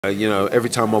You know,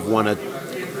 every time I've won a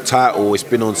title, it's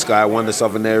been on Sky. Won the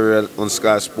Southern area on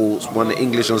Sky Sports, won the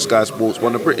English on Sky Sports,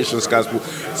 won the British on Sky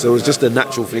Sports. So it was just a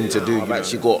natural thing to do. I've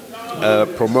actually got a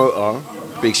promoter,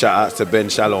 big shout out to Ben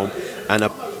Shalom, and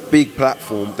a big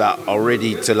platform that are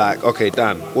ready to like, okay,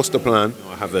 Dan, what's the plan?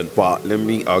 I haven't, but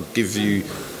I'll give you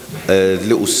a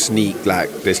little sneak. Like,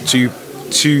 there's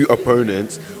two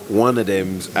opponents. One of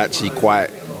them's actually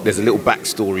there's a little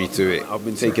backstory to it. I've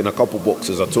been taking a couple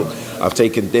boxers. I've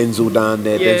taken Denzel down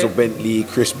there, yeah. Denzel Bentley,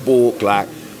 Chris Bork,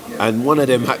 and one of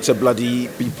them had to bloody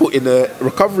be put in a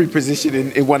recovery position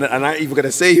in one. And I ain't even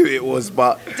gonna say who it was,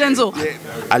 but Denzel. Yeah,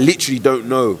 I literally don't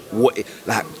know what.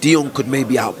 Deion could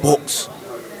maybe outbox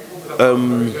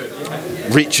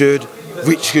Richard.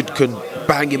 Richard can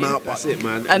bang him out. That's it,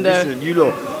 man. And listen, you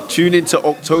lot, tune into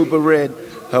October Red.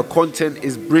 Her content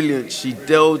is brilliant. She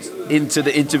delves into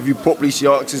the interview properly. She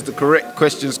asks the correct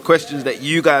questions that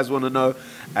you guys want to know.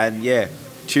 And yeah,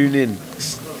 tune in.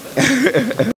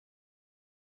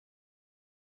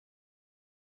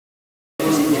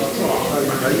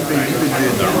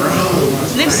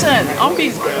 Listen,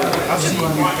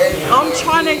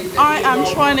 I am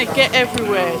trying to get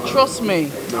everywhere. Trust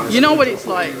me. You know what it's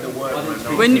like.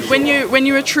 When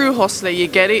you're a true hustler, you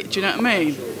get it. Do you know what I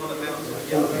mean?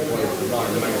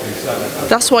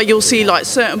 That's why you'll see like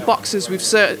certain boxers with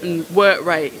certain work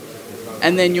rate,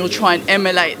 and then you'll try and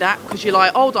emulate that because you're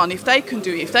like, hold on, if they can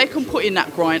do it, if they can put in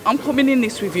that grind, I'm coming in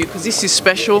this with you because this is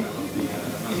special.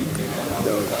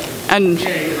 And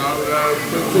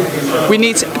we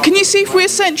need to, can you see if we're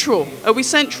central? Are we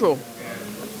central?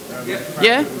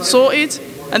 Yeah, sorted?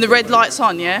 And the red light's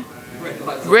on, yeah?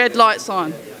 Red light's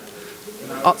on.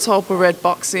 October Red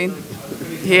Boxing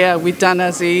here with Dan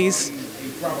Azeez.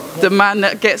 The man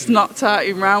that gets knocked out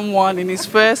in round 1 in his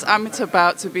first amateur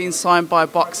bout to being signed by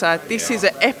Boxxer. This is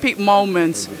an epic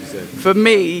moment for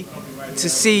me to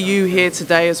see you here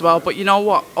today as well. But you know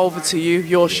what? Over to you,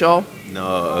 your show.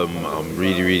 No, I'm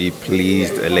really, really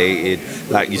pleased, elated.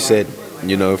 Like you said,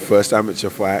 you know, first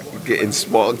amateur fight, getting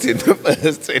sparked in the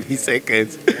first 20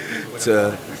 seconds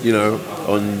to, you know,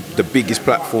 on the biggest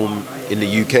platform in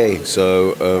the UK.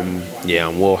 So, yeah,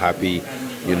 I'm well happy.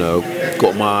 You know,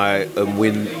 got my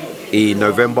win in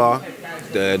November,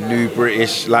 the new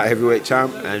British light heavyweight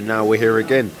champ, and now we're here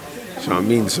again. You know what I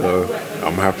mean? So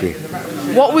I'm happy.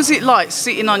 What was it like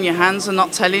sitting on your hands and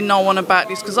not telling no one about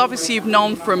this? Because obviously you've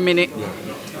known for a minute,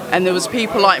 and there was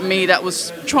people like me that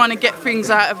was trying to get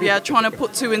things out of you, trying to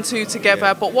put 2 and 2 together.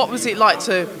 Yeah. But what was it like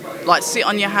to sit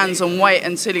on your hands and wait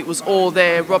until it was all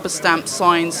there, rubber stamped,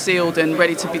 signed, sealed, and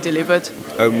ready to be delivered?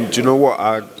 Do you know what?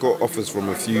 I got offers from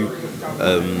a few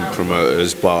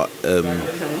promoters, but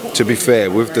to be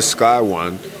fair, with the Sky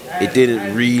one, it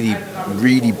didn't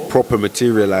really proper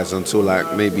materialize until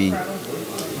like maybe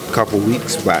a couple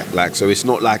weeks back. Like, so it's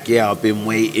not like, yeah, I've been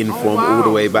waiting from all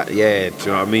the way back. Yeah, do you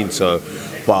know what I mean? So,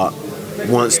 but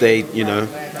once they, you know,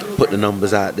 put the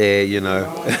numbers out there, you know,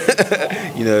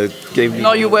 you know, gave me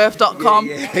knowyourworth.com.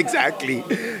 Yeah, exactly.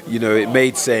 You know, it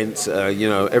made sense. You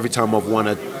know, every time I've won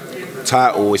a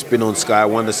title, it's been on Sky.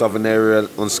 Won the Southern area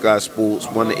on Sky Sports,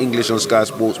 won the English on Sky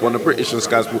Sports, won the British on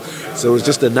Sky Sports. So it was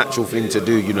just a natural thing to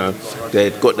do. You know,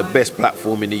 they've got the best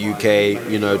platform in the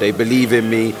UK. You know, they believe in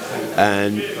me.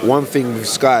 And one thing with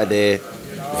Sky, they're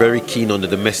very keen on the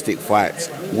domestic fights,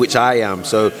 which I am.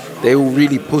 So they will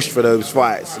really push for those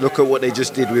fights. Look at what they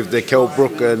just did with the Kell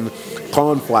Brook and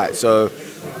Khan fight. So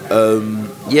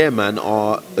yeah, man,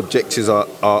 our objectives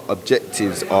are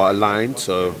aligned.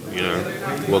 So you know,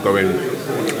 we're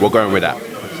going with that.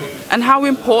 And how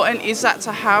important is that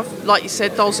to have, like you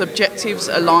said, those objectives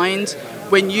aligned?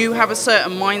 When you have a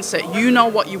certain mindset, you know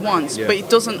what you want, yeah. But it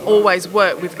doesn't always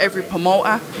work with every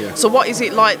promoter. Yeah. So what is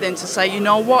it like then to say, you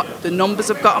know what, the numbers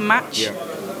have got to match, yeah.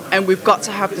 And we've got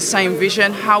to have the same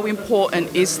vision? How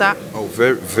important is that? Oh,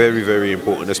 very, very, very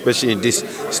important, especially in this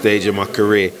stage of my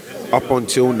career. Up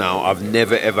until now, I've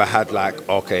never ever had like,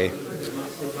 okay,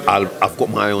 I've got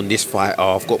my eye on this fight,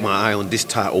 or I've got my eye on this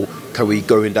title, can we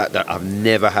go in that? I've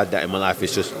never had that in my life.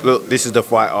 It's just, look, this is the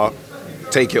fighter,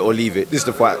 take it or leave it. This is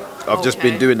the fight. I've just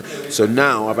been doing. So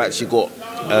now I've actually got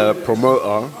a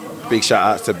promoter, big shout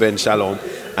out to Ben Shalom,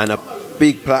 and a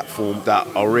big platform that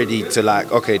are ready to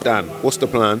like, okay, Dan, what's the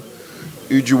plan?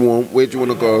 Who do you want? Where do you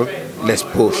want to go? Let's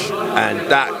push.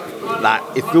 And that, like,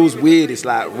 it feels weird. It's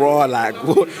like raw,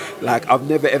 like I've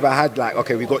never ever had like,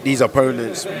 okay, we got these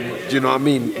opponents. Do you know what I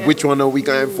mean? Which one are we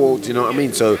going for? Do you know what I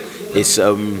mean? So it's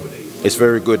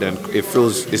very good, and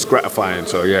it's gratifying.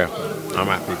 So yeah, I'm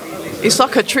happy. It's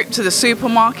like a trip to the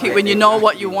supermarket when you know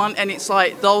what you want, and it's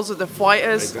like, those are the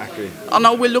fighters. Exactly. I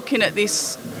know we're looking at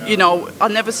this you know, I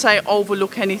never say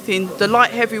overlook anything. The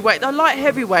light heavyweight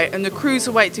and the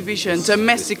cruiserweight division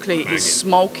domestically is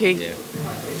smoky. Yeah.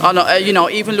 And, you know,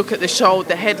 even look at the show,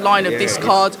 the headline of this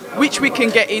card, which we can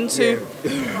get into.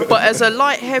 But as a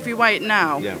light heavyweight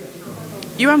now,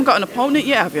 you haven't got an opponent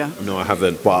yet, have you? No, I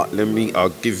haven't. But I'll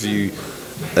give you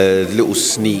a little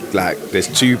sneak. Like, there's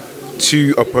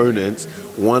two opponents.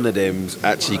 One of them's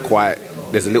actually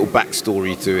there's a little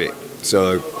backstory to it.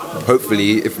 So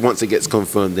hopefully, if once it gets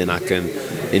confirmed, then I can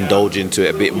indulge into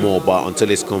it a bit more. But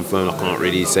until it's confirmed, I can't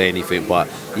really say anything. But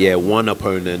yeah, one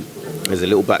opponent. There's a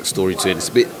little backstory to it. It's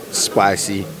a bit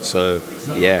spicy, so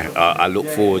yeah, I look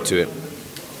forward to it.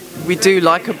 We do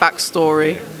like a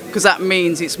backstory because that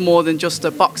means it's more than just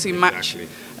a boxing match.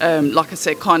 Like I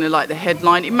said, kind of like the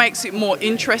headline. It makes it more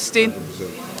interesting.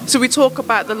 So we talk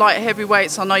about the light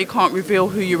heavyweights. I know you can't reveal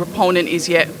who your opponent is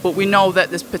yet, but we know that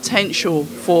there's potential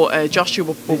for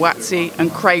Joshua Buatsi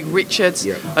and Craig Richards,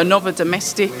 another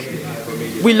domestic.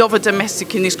 We love a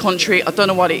domestic in this country. I don't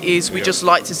know what it is. We just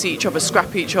like to see each other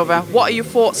scrap each other. What are your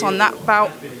thoughts on that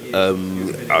bout?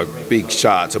 A big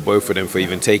shout out to both of them for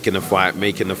even taking the fight,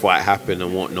 making the fight happen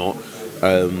and whatnot.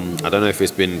 I don't know if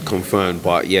it's been confirmed,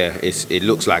 but yeah, it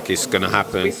looks like it's going to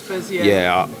happen. Whispers,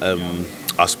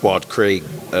 I sparred Craig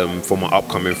for my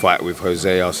upcoming fight with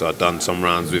Jose, so I've done some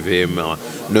rounds with him.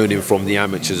 Known him from the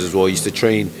amateurs as well. Used to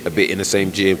train a bit in the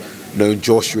same gym. Known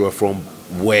Joshua from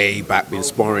way back, been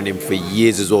sparring him for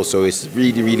years as well, so it's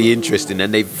really, really interesting.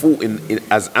 And they've fought in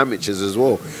as amateurs as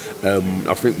well.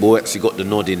 I think Buatsi got the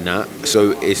nod in that,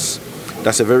 so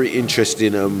that's a very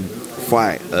interesting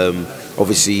fight.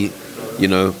 Obviously, you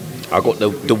know, I got the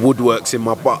woodworks in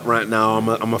my butt right now.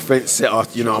 I'm a fence setter.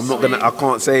 You know, I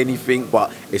can't say anything,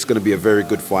 but it's gonna be a very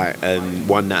good fight and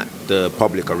one that the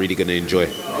public are really gonna enjoy.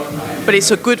 But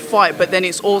it's a good fight, but then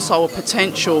it's also a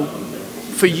potential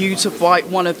for you to fight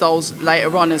one of those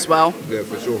later on as well. Yeah,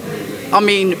 for sure. I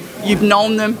mean, you've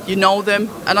known them, you know them,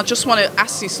 and I just want to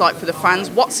ask this, like, for the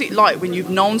fans, what's it like when you've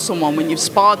known someone, when you've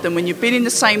sparred them, when you've been in the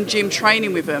same gym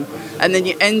training with them, and then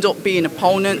you end up being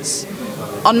opponents?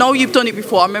 I know you've done it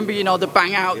before. I remember, you know, the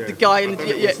bang out, the guy.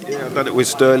 I've done it with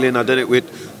Sterling. I've done it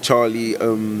with Charlie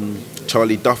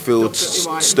Duffield.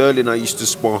 Sterling I used to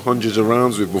spar hundreds of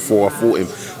rounds with before I fought him.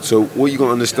 So what you got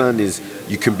to understand is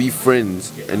you can be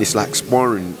friends and it's like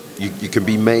sparring. You can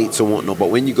be mates and whatnot, but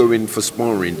when you go in for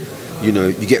sparring, you know,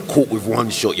 you get caught with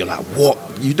one shot, you're like, what?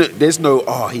 There's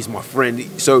no, he's my friend.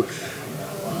 So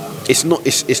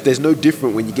there's no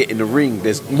different when you get in the ring.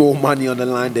 There's more money on the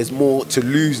line. There's more to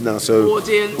lose now. So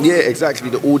audience. Yeah, exactly.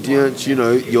 The audience. You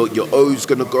know, your O's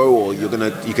gonna go, or you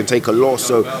can take a loss.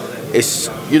 So it's,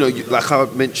 you know, like I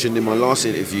mentioned in my last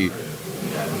interview,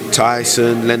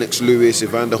 Tyson, Lennox Lewis,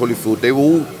 Evander Holyfield, they were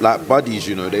all like buddies.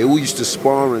 You know, they all used to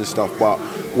spar and stuff. But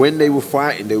when they were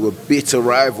fighting, they were bitter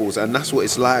rivals, and that's what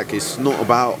it's like. It's not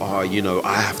about you know,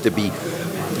 I have to be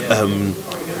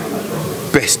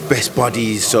best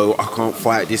buddies, so I can't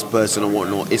fight this person and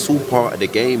whatnot. It's all part of the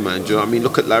game, man. Do you know what I mean?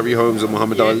 Look at Larry Holmes and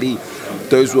Muhammad Ali.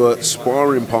 Those were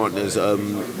sparring partners.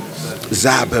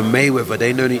 Zab and Mayweather,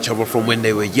 they known each other from when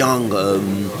they were young.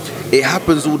 It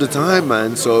happens all the time,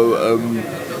 man. So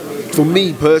for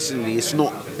me personally, it's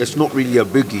not really a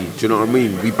boogie. Do you know what I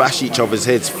mean? We bash each other's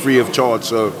heads free of charge.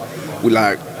 So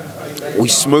we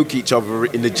smoke each other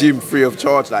in the gym free of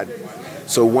charge, like.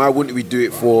 So why wouldn't we do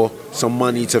it for some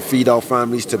money to feed our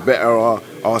families, to better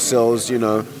ourselves, you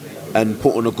know, and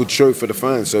put on a good show for the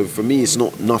fans? So for me, it's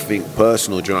not nothing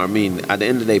personal, do you know what I mean? At the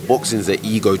end of the day, boxing's an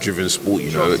ego-driven sport,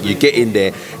 you know. You get in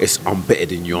there, I'm better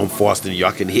than you, I'm faster than you,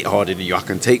 I can hit harder than you, I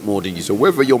can take more than you. So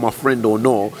whether you're my friend or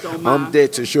not, I'm there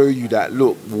to show you that,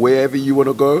 look, wherever you want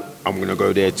to go, I'm going to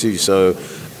go there too. So,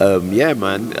 yeah,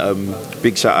 man,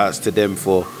 big shout-outs to them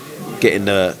for getting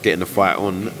the fight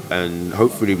on, and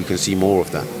hopefully we can see more of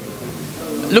that.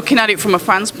 Looking at it from a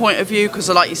fan's point of view, because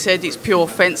like you said, it's pure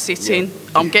fence sitting. Yeah.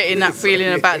 I'm getting that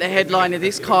feeling about the headline of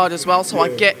this card as well, so I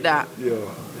get that. Yeah.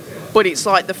 But it's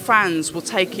like the fans will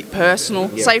take it personal.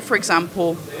 Yeah. Say, for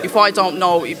example, if I don't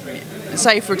know,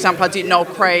 say, for example, I didn't know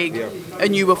Craig,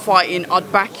 and you were fighting,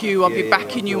 I'd back you, I'd be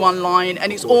backing you online,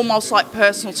 and it's almost like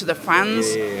personal to the fans.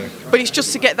 But it's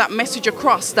just to get that message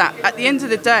across that at the end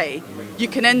of the day, you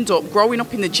can end up growing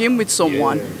up in the gym with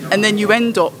someone, and then you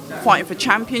end up fighting for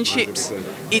championships.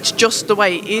 100%. It's just the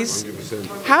way it is.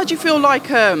 100%. How do you feel like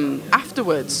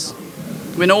afterwards,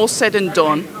 when all's said and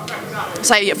done?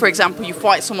 Say, for example, you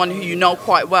fight someone who you know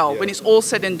quite well. When it's all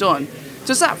said and done,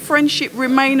 Does that friendship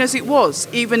remain as it was,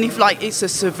 even if like it's a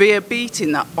severe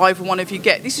beating that either one of you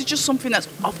get? This is just something that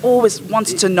I've always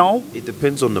wanted to know. It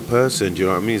depends on the person, do you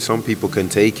know what I mean? Some people can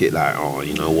take it like, oh,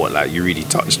 you know what, like you really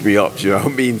touched me up, do you know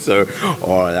what I mean? So,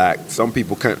 or like some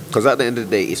people can't, because at the end of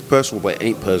the day, it's personal, but it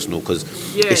ain't personal because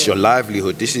it's your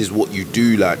livelihood. This is what you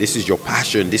do, like this is your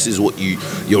passion. This is what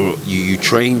you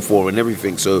train for and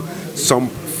everything. So,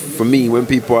 for me, when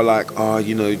people are like, oh,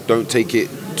 you know, don't take it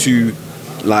too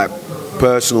like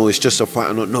personal, it's just a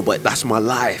fight. No, but that's my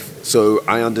life, so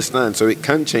I understand. So it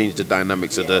can change the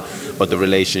dynamics of the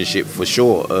relationship for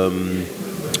sure.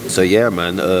 So yeah,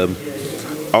 man.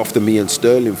 After me and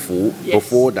Sterling fought,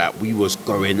 before that we was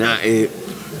going at it.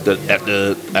 At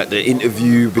the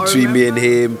interview between me and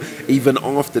him. Even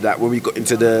after that, when we got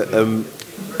into the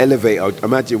elevator,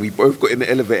 imagine we both got in the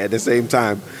elevator at the same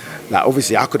time. Like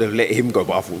obviously I could have let him go,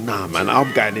 but I thought, nah, man,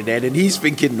 I'm going in there. And he's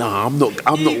thinking, nah, I'm not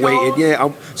waiting.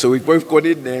 Yeah, so we've both gone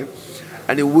in there,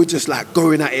 and then we're just like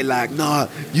going at it, like, nah,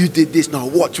 you did this. Now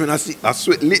watch when I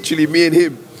swear, literally me and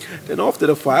him. Then after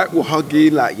the fight, we're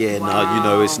hugging, like, yeah, nah, you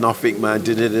know, it's nothing, man.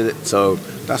 So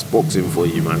that's boxing for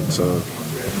you, man. So.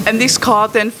 And this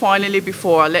card then finally,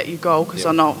 before I let you go, because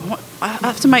I know I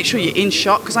have to make sure you're in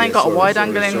shot because I ain't got a wide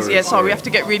angle lens. Yeah, sorry, we have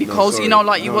to get really close. You know,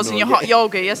 like you was in your hot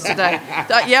yoga yesterday.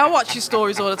 Yeah, I watch your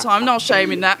stories all the time. No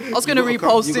shame in that. I was going to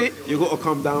repost it. You got to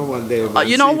come down one day, man.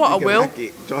 You know what, I will.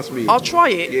 Trust me. I'll try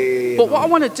it. Yeah, but what I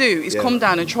want to do is come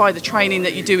down and try the training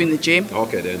that you do in the gym.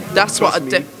 Okay, then. That's what I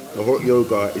do. The hot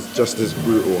yoga is just as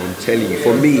brutal, I'm telling you.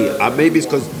 For me, maybe it's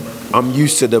because I'm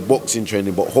used to the boxing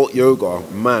training, but hot yoga,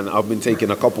 man, I've been taking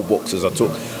a couple boxers.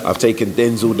 I've taken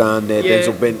Denzel down there,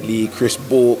 Denzel Bentley, Chris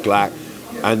Bork, like,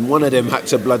 and one of them had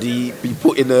to bloody be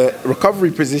put in a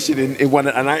recovery position in one,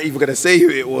 and I ain't even gonna say who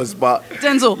it was, but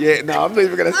Denzel. Yeah, no, I'm not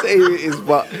even gonna say who it is,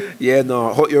 but yeah,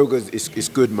 no, hot yoga is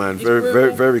good, man.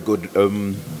 Very good.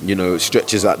 You know,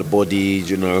 stretches out the body,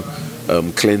 you know,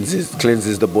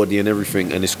 cleanses the body and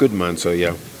everything, and it's good, man. So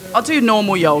yeah. I'll do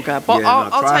normal yoga, but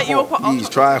I'll take you up. Please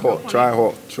try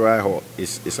hot.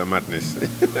 It's a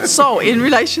madness. So, in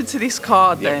relation to this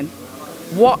card, then,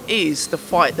 what is the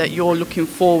fight that you're looking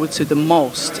forward to the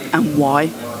most, and why?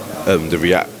 The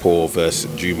Riakporhe versus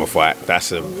Jumah fight.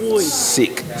 That's a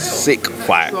sick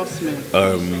fight. Trust me.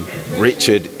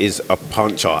 Richard is a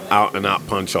puncher, out and out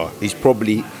puncher. He's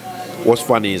probably. What's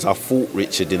funny is I fought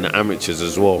Richard in the amateurs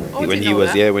as well. When he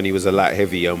was a light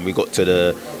heavy. We got to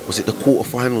the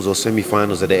quarterfinals or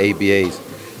semi-finals of the ABAs,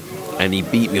 and he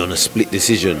beat me on a split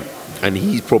decision. And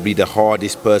he's probably the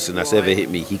hardest person that's ever hit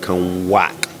me. He can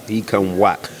whack. Then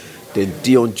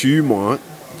Deion Jumah,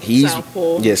 he's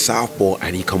southpaw,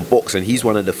 and he can box. And he's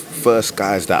one of the first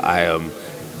guys that I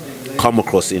come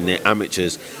across in the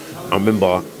amateurs. I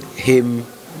remember him,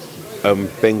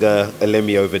 Benga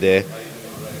Elemi over there.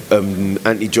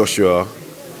 Anthony Joshua,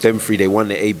 them three, they won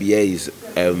the ABAs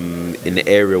in the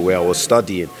area where I was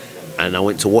studying, and I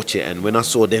went to watch it. And when I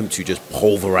saw them two just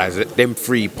pulverize it, them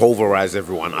three pulverize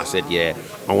everyone, I said, yeah,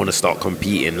 I want to start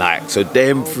competing. Like, so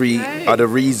them three are the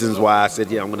reasons why I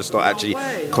said, yeah, I'm going to start actually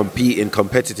competing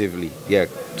competitively. Yeah,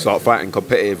 start fighting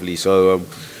competitively. So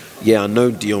yeah, I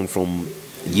know Deion from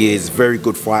years, very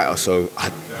good fighter. So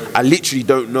I literally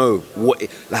don't know what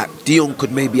Deion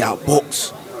could maybe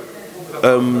outbox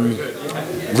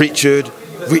Richard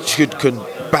can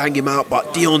bang him out,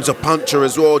 but Deion's a puncher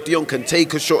as well. Deion can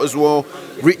take a shot as well.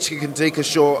 Richard can take a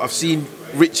shot. I've seen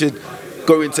Richard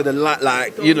go into the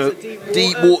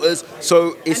deep waters.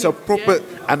 So it's a proper,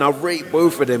 and I rate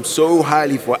both of them so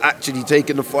highly for actually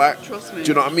taking the fight. Trust me. Do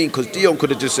you know what I mean? Because Deion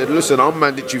could have just said, listen, I'm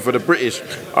mandatory for the British.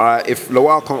 If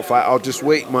Lawal can't fight, I'll just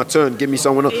wait my turn. Give me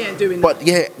someone else. He ain't doing but that.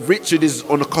 yeah, Richard is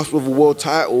on the cusp of a world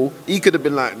title. He could have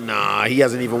been like, nah, he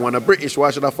hasn't even won a British. Why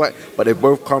should I fight? But they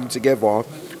both come together,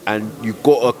 and you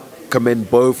got to commend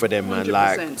both of them, man. 100%.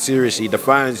 Like, seriously, the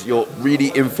fans, you're really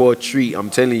in for a treat, I'm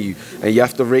telling you. And you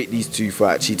have to rate these two for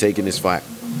actually taking this fight.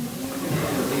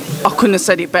 I couldn't have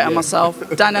said it better myself.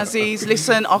 Dan Azeez,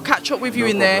 listen, I'll catch up with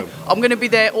you there. I'm going to be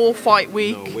there all fight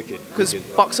week because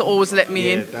Boxxer always let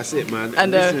me in. That's it, man.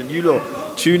 And listen, you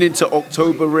lot, tune into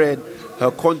October Red.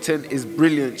 Her content is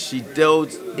brilliant. She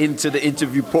delves into the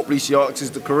interview properly. She asks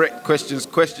the correct questions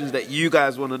that you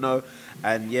guys want to know.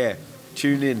 And yeah,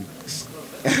 tune in.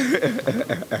 You're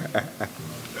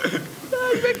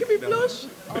making me blush.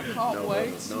 I can't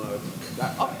wait.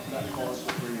 That card's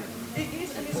brilliant. It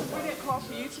is, and it's a brilliant card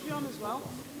for you to be on as well.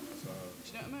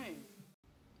 Do you know what I mean?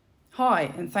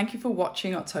 Hi, and thank you for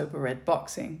watching October Red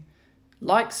Boxing.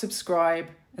 Like, subscribe,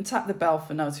 and tap the bell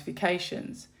for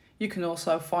notifications. You can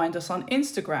also find us on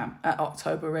Instagram at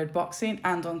October Red Boxing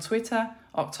and on Twitter,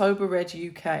 October Red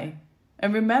UK.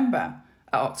 And remember,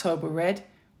 at October Red,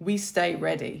 we stay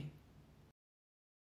ready.